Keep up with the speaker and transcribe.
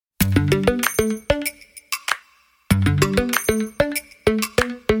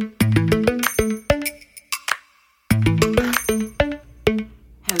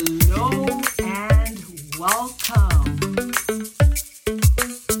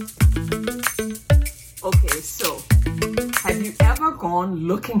phone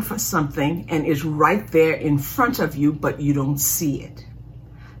looking for something and it's right there in front of you, but you don't see it.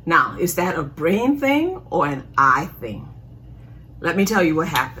 Now, is that a brain thing or an eye thing? Let me tell you what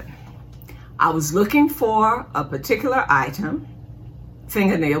happened. I was looking for a particular item,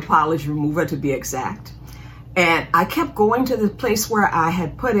 fingernail polish remover to be exact, and I kept going to the place where I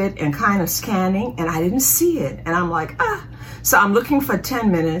had put it and kind of scanning, and I didn't see it. And I'm like, So I'm looking for 10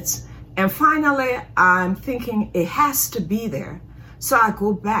 minutes, and finally I'm thinking it has to be there. So I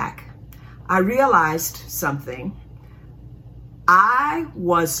go back. I realized something. I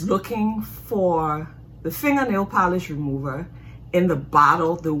was looking for the fingernail polish remover in the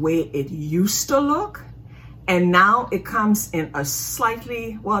bottle the way it used to look. And now it comes in a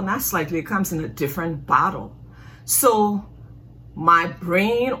it comes in a different bottle. So my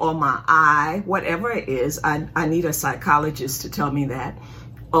brain or my eye, whatever it is, I need a psychologist to tell me that,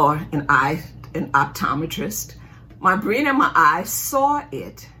 or an optometrist. My brain and my eye saw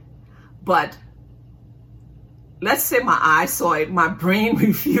it, but let's say my eye saw it, my brain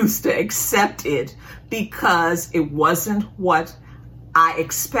refused to accept it because it wasn't what I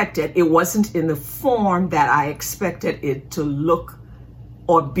expected. It wasn't in the form that I expected it to look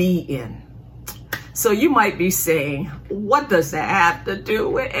or be in. So you might be saying, what does that have to do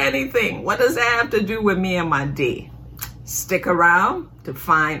with anything? What does that have to do with me and my day? Stick around to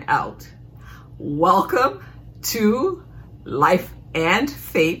find out. Welcome to Life and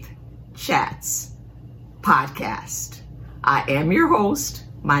Faith Chats podcast. I am your host.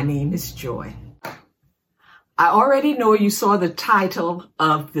 My name is Joy. I already know you saw the title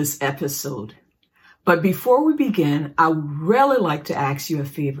of this episode, but before we begin, I would really like to ask you a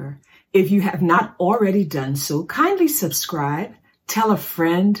favor. If you have not already done so, kindly subscribe, tell a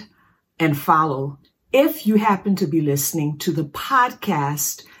friend, and follow. If you happen to be listening to the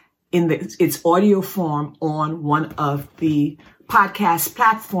podcast in its audio form on one of the podcast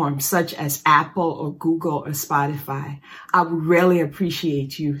platforms such as Apple or Google or Spotify, I would really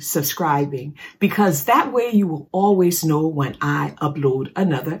appreciate you subscribing, because that way you will always know when I upload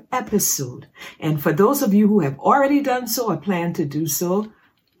another episode. And for those of you who have already done so or plan to do so,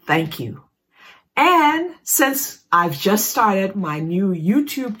 thank you. And since I've just started my new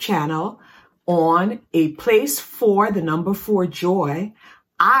YouTube channel on A Place for the Number 4 Joy,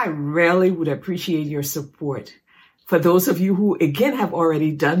 I really would appreciate your support. For those of you who, again, have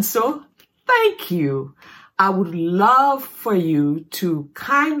already done so, thank you. I would love for you to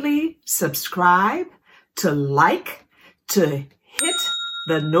kindly subscribe, to like, to hit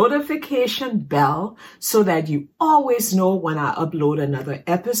the notification bell so that you always know when I upload another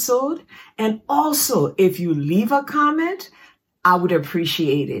episode. And also, if you leave a comment, I would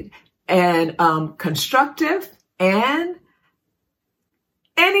appreciate it. And constructive and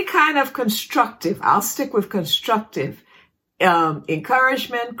any kind of constructive, I'll stick with constructive,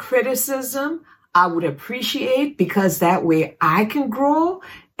 encouragement, criticism, I would appreciate, because that way I can grow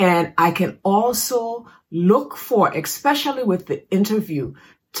and I can also look for, especially with the interview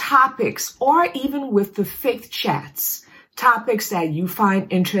topics or even with the faith chats, topics that you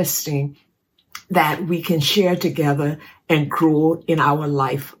find interesting that we can share together and grow in our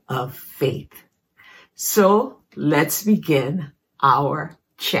life of faith. So let's begin our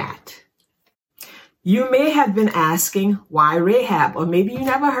chat. You may have been asking why Rahab, or maybe you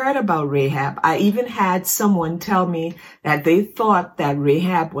never heard about Rahab. I even had someone tell me that they thought that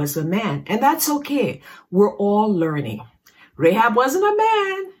Rahab was a man, and that's okay. We're all learning. Rahab wasn't a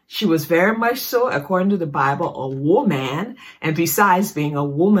man. She was very much so, according to the Bible, a woman, and besides being a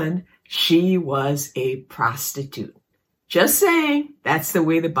woman, she was a prostitute. Just saying, that's the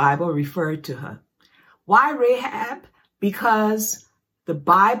way the Bible referred to her. Why Rahab? Because the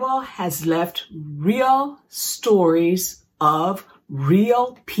Bible has left real stories of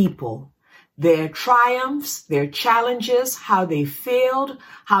real people, their triumphs, their challenges, how they failed,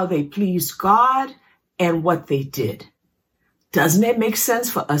 how they pleased God, and what they did. Doesn't it make sense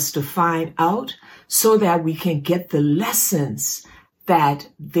for us to find out so that we can get the lessons that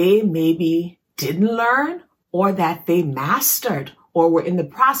they maybe didn't learn or that they mastered or were in the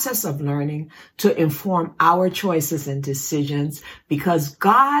process of learning to inform our choices and decisions, because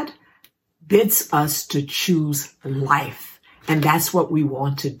God bids us to choose life. And that's what we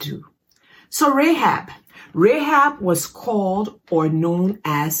want to do. So Rahab was called or known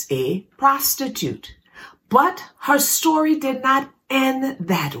as a prostitute, but her story did not end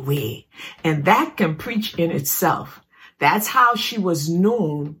that way. And that can preach in itself. That's how she was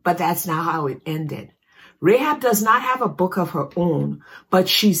known, but that's not how it ended. Rahab does not have a book of her own, but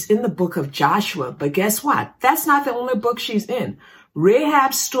she's in the book of Joshua. But guess what? That's not the only book she's in.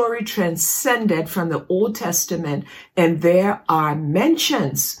 Rahab's story transcended from the Old Testament, and there are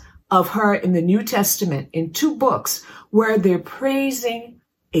mentions of her in the New Testament in 2 books where they're praising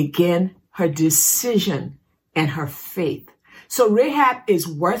again her decision and her faith. So Rahab is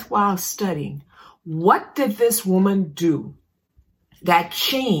worthwhile studying. What did this woman do that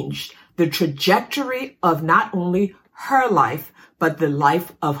changed the trajectory of not only her life, but the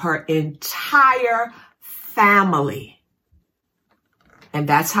life of her entire family? And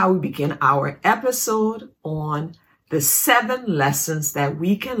that's how we begin our episode on the 7 lessons that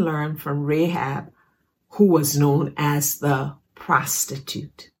we can learn from Rahab, who was known as the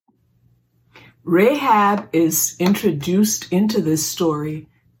prostitute. Rahab is introduced into this story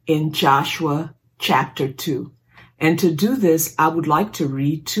in Joshua chapter 2. And to do this, I would like to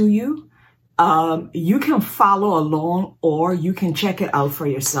read to you. You can follow along or you can check it out for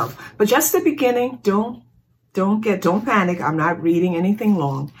yourself. But just the beginning, don't panic. I'm not reading anything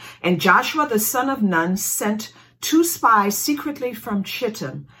long. And Joshua, the son of Nun, sent 2 spies secretly from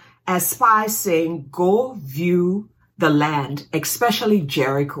Shittim as spies, saying, go view the land, especially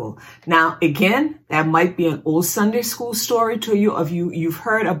Jericho. Now, again, that might be an old Sunday school story to you. You've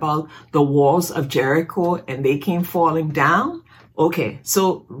heard about the walls of Jericho and they came falling down. Okay,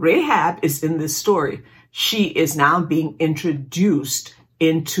 so Rahab is in this story. She is now being introduced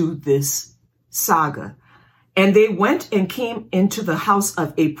into this saga. And they went and came into the house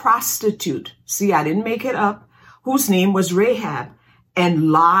of a prostitute. See, I didn't make it up. Whose name was Rahab,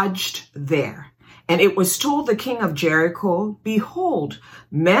 and lodged there. And it was told the king of Jericho, behold,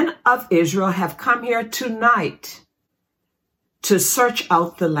 men of Israel have come here tonight to search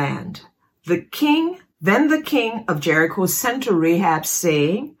out the land. Then the king of Jericho sent to Rahab,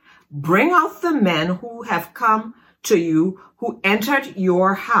 saying, bring out the men who have come to you, who entered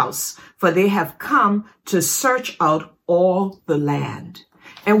your house, for they have come to search out all the land.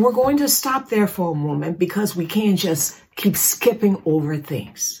 And we're going to stop there for a moment because we can't just keep skipping over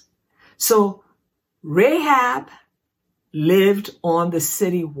things. So Rahab lived on the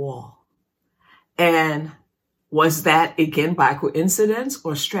city wall. And was that again by coincidence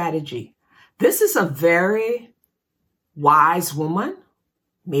or strategy? This is a very wise woman.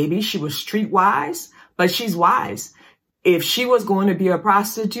 Maybe she was streetwise, but she's wise. If she was going to be a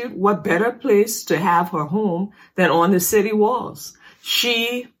prostitute, what better place to have her home than on the city walls?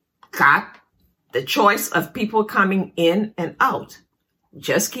 She got the choice of people coming in and out,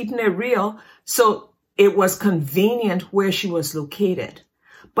 just keeping it real. So it was convenient where she was located.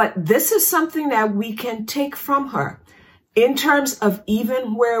 But this is something that we can take from her in terms of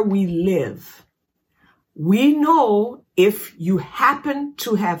even where we live. We know if you happen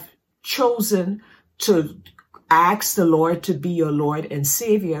to have chosen to ask the Lord to be your Lord and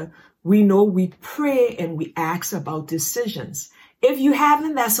Savior, we know we pray and we ask about decisions. If you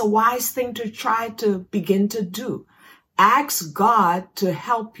haven't, that's a wise thing to try to begin to do. Ask God to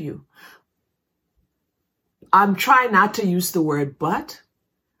help you. I'm trying not to use the word but.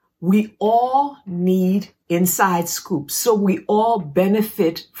 We all need inside scoops. So we all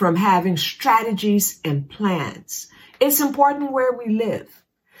benefit from having strategies and plans. It's important where we live.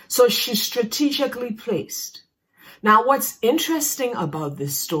 So she's strategically placed. Now, what's interesting about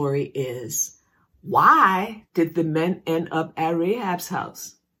this story is, why did the men end up at Rahab's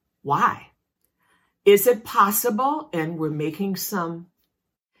house? Why? Is it possible, and we're making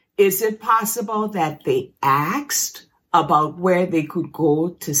is it possible that they asked about where they could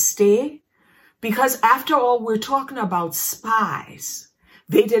go to stay? Because after all, we're talking about spies.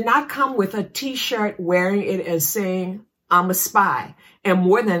 They did not come with a t-shirt wearing it and saying, I'm a spy. And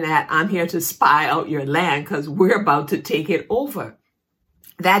more than that, I'm here to spy out your land because we're about to take it over.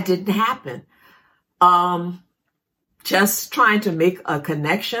 That didn't happen. Just trying to make a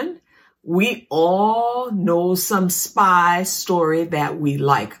connection. We all know some spy story that we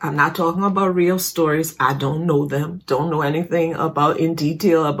like. I'm not talking about real stories. I don't know them. Don't know anything about in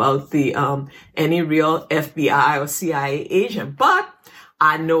detail about the any real FBI or CIA agent. But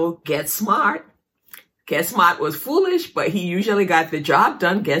I know Get Smart. Get Smart was foolish, but he usually got the job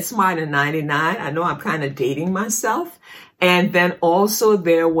done. Get Smart in 99. I know I'm kind of dating myself. And then also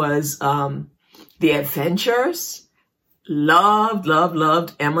there was The Adventures.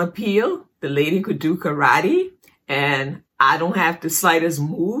 Loved Emma Peel. The lady could do karate, and I don't have the slightest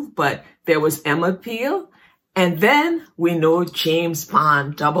move, but there was Emma Peel. And then we know James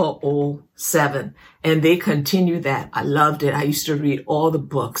Bond 007, and they continue that. I loved it. I used to read all the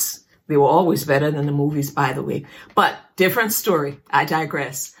books. They were always better than the movies, by the way, but different story. I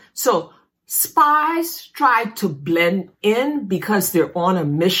digress. So spies try to blend in because they're on a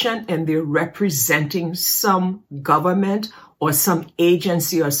mission and they're representing some government or some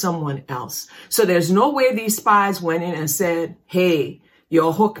agency or someone else. So there's no way these spies went in and said, hey,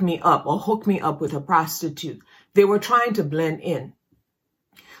 you'll hook me up or hook me up with a prostitute. They were trying to blend in.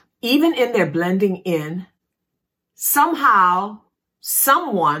 Even in their blending in, somehow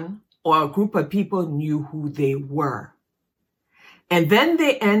someone or a group of people knew who they were. And then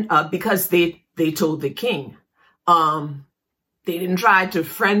they end up, because they told the king, they didn't try to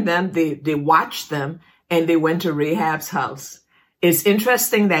friend them. They watched them and they went to Rahab's house. It's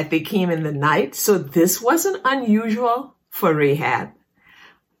interesting that they came in the night. So this wasn't unusual for Rahab.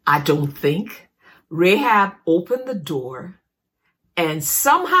 I don't think. Rahab opened the door and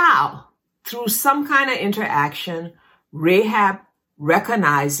somehow through some kind of interaction, Rahab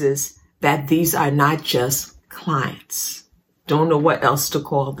recognizes that these are not just clients. Don't know what else to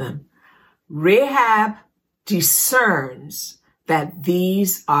call them. Rahab discerns that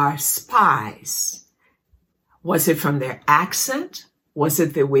these are spies. Was it from their accent? Was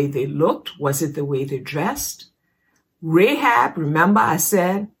it the way they looked? Was it the way they dressed? Rahab, remember I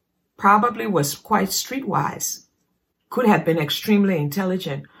said, probably was quite streetwise. Could have been extremely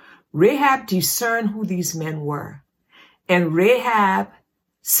intelligent. Rahab discerned who these men were. And Rahab,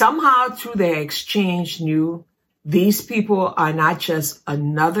 somehow through their exchange, knew these people are not just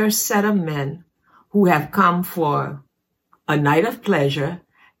another set of men who have come for a night of pleasure.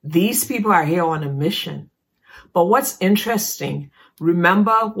 These people are here on a mission. But what's interesting,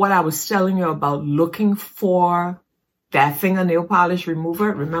 remember what I was telling you about looking for that fingernail polish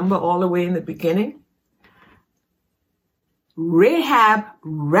remover? Remember all the way in the beginning? Rahab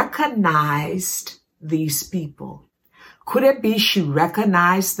recognized these people. Could it be she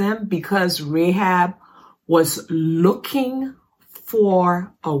recognized them because Rahab was looking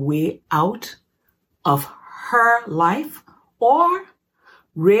for a way out of her life? Or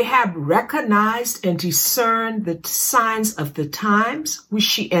Rahab recognized and discerned the signs of the times, which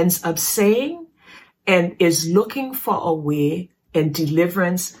she ends up saying, and is looking for a way and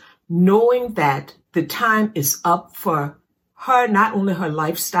deliverance, knowing that the time is up for her, not only her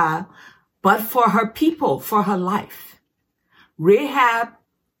lifestyle, but for her people, for her life. Rahab,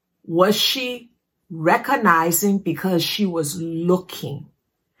 was she recognizing because she was looking?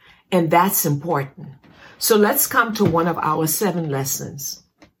 And that's important. So let's come to one of our 7 lessons.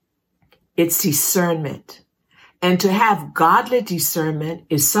 It's discernment. And to have godly discernment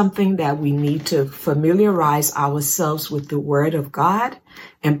is something that we need to familiarize ourselves with the Word of God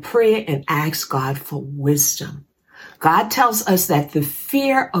and pray and ask God for wisdom. God tells us that the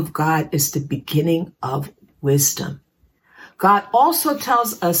fear of God is the beginning of wisdom. God also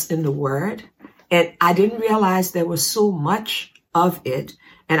tells us in the Word, and I didn't realize there was so much of it,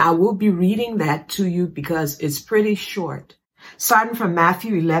 and I will be reading that to you because it's pretty short. Starting from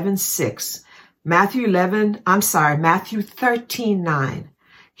Matthew 11:6. Matthew 13:9.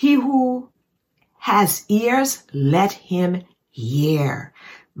 He who has ears, let him hear.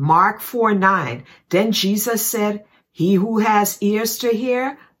 Mark 4:9. Then Jesus said, he who has ears to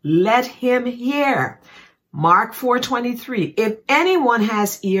hear, let him hear. Mark 4:23. If anyone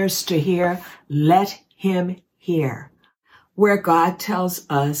has ears to hear, let him hear. Where God tells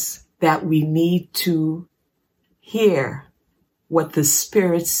us that we need to hear what the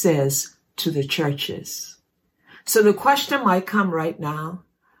Spirit says to the churches. So the question might come right now,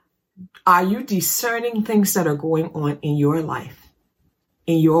 are you discerning things that are going on in your life,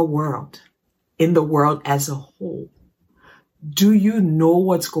 in your world, in the world as a whole? Do you know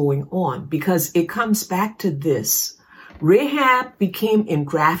what's going on? Because it comes back to this. Rahab became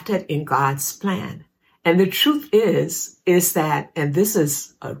engrafted in God's plan. And the truth is that, and this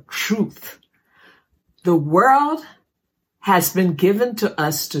is a truth, the world has been given to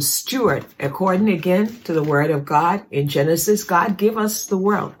us to steward, according again to the Word of God. In Genesis, God gave us the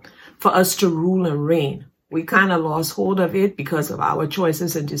world for us to rule and reign. We kind of lost hold of it because of our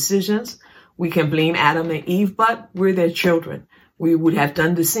choices and decisions. We can blame Adam and Eve, but we're their children. We would have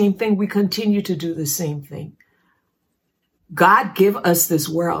done the same thing. We continue to do the same thing. God gave us this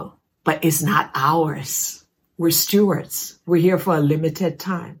world, but it's not ours. We're stewards. We're here for a limited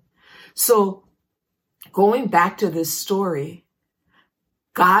time. So going back to this story,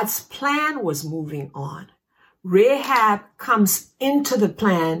 God's plan was moving on. Rahab comes into the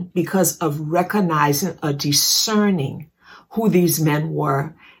plan because of recognizing or discerning who these men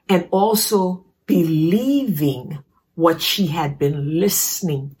were and also believing what she had been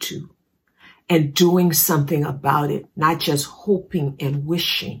listening to and doing something about it, not just hoping and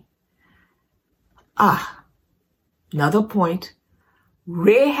wishing. Another point.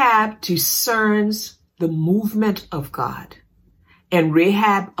 Rahab discerns the movement of God, and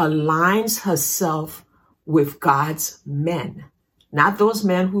Rahab aligns herself with God's men, not those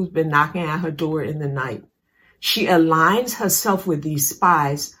men who've been knocking at her door in the night. She aligns herself with these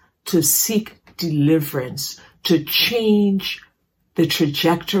spies to seek deliverance, to change the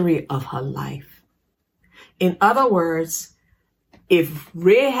trajectory of her life. In other words, if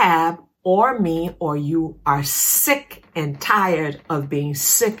Rahab or me or you are sick and tired of being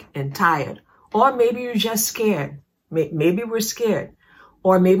sick and tired, or maybe you're just scared, maybe we're scared,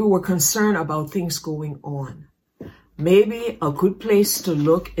 or maybe we're concerned about things going on, maybe a good place to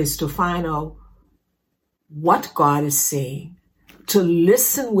look is to find out what God is saying, to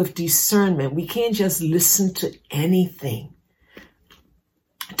listen with discernment. We can't just listen to anything.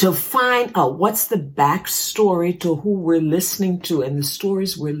 To find out what's the backstory to who we're listening to and the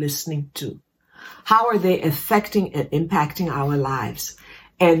stories we're listening to. How are they affecting and impacting our lives?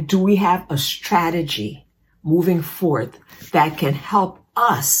 And do we have a strategy moving forth that can help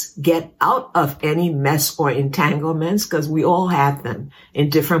us get out of any mess or entanglements? Because we all have them in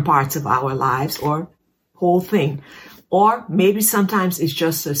different parts of our lives or whole thing. Or maybe sometimes it's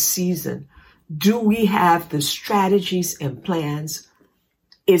just a season. Do we have the strategies and plans?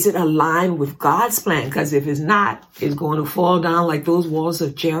 Is it aligned with God's plan? Because if it's not, it's going to fall down like those walls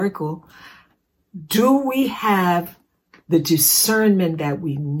of Jericho. Do we have the discernment that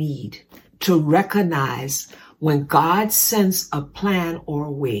we need to recognize when God sends a plan or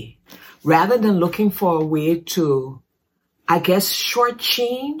a way, rather than looking for a way to, I guess,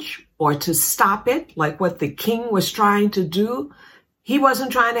 shortchange or to stop it, like what the king was trying to do? He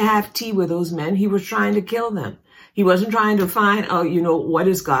wasn't trying to have tea with those men. He was trying to kill them. He wasn't trying to find out, what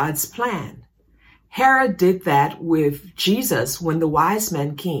is God's plan? Herod did that with Jesus when the wise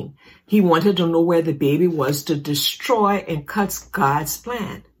men came. He wanted to know where the baby was to destroy and cut God's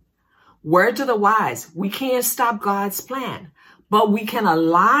plan. Word to the wise, we can't stop God's plan, but we can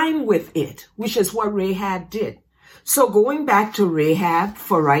align with it, which is what Rahab did. So going back to Rahab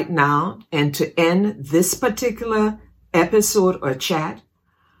for right now and to end this particular episode or chat,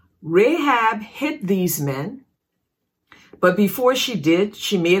 Rahab hid these men, but before she did,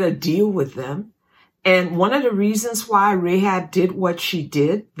 she made a deal with them. And one of the reasons why Rahab did what she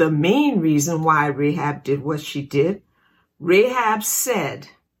did, the main reason why Rahab did what she did, Rahab said,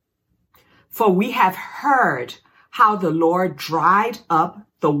 "For we have heard how the Lord dried up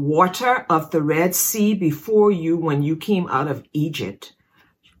the water of the Red Sea before you when you came out of Egypt."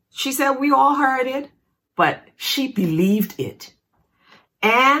 She said, we all heard it, but she believed it.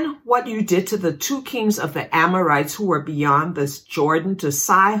 "And what you did to the two kings of the Amorites who were beyond this Jordan, to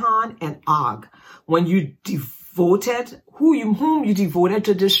Sihon and Og, when you devoted, whom you devoted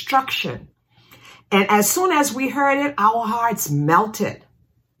to destruction. And as soon as we heard it, our hearts melted,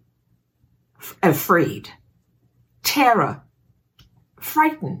 afraid, terror,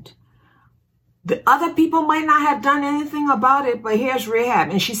 frightened." The other people might not have done anything about it, but here's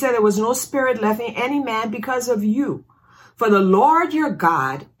Rahab. And she said, "There was no spirit left in any man because of you. For the Lord your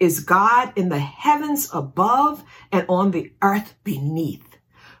God is God in the heavens above and on the earth beneath."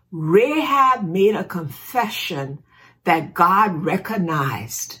 Rahab made a confession that God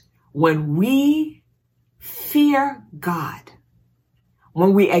recognized when we fear God,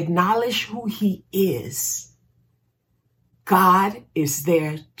 when we acknowledge who he is, God is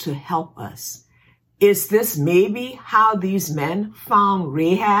there to help us. Is this maybe how these men found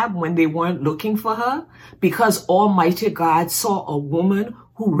Rahab when they weren't looking for her? Because Almighty God saw a woman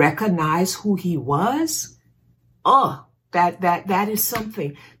who recognized who he was? That is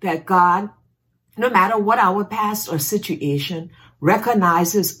something that God, no matter what our past or situation,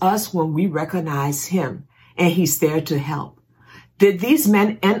 recognizes us when we recognize him, and he's there to help. Did these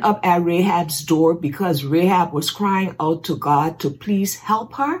men end up at Rahab's door because Rahab was crying out to God to please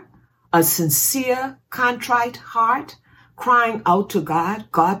help her? A sincere, contrite heart crying out to God,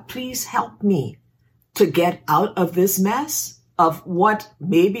 "God, please help me to get out of this mess of what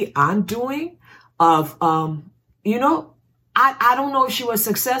maybe I'm doing, of, I don't know if she was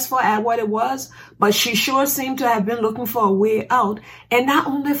successful at what it was, but she sure seemed to have been looking for a way out, and not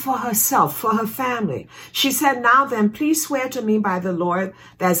only for herself, for her family. She said, "Now then, please swear to me by the Lord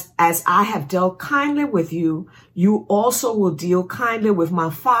that as I have dealt kindly with you, you also will deal kindly with my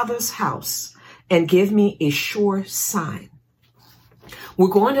father's house and give me a sure sign." We're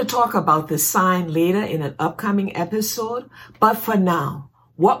going to talk about the sign later in an upcoming episode, but for now,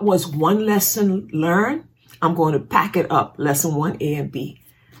 what was one lesson learned? I'm going to pack it up, lesson 1A and B.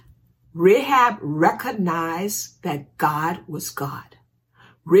 Rahab recognized that God was God.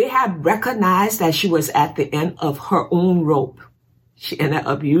 Rahab recognized that she was at the end of her own rope. She ended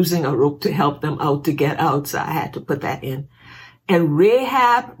up using a rope to help them out to get out, so I had to put that in. And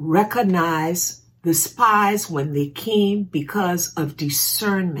Rahab recognized the spies when they came because of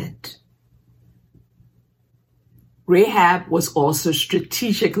discernment. Rahab was also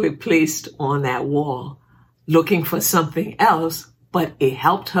strategically placed on that wall, looking for something else, but it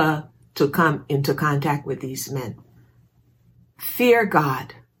helped her to come into contact with these men. Fear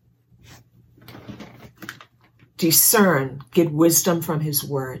God. Discern, get wisdom from his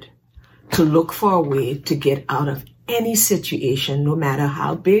word, to look for a way to get out of any situation, no matter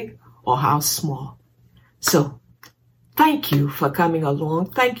how big or how small. So, thank you for coming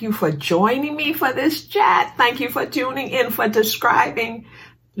along. Thank you for joining me for this chat. Thank you for tuning in, for describing.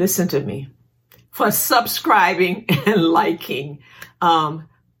 Listen to me. For subscribing and liking.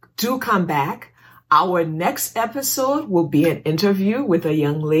 Do come back. Our next episode will be an interview with a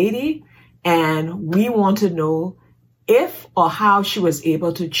young lady, and we want to know if or how she was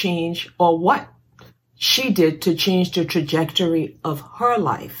able to change, or what she did to change the trajectory of her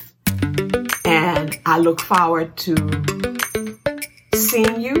life. And I look forward to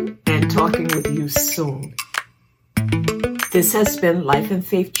seeing you and talking with you soon. This has been Life and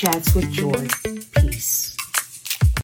Faith Chats with Joy. Peace.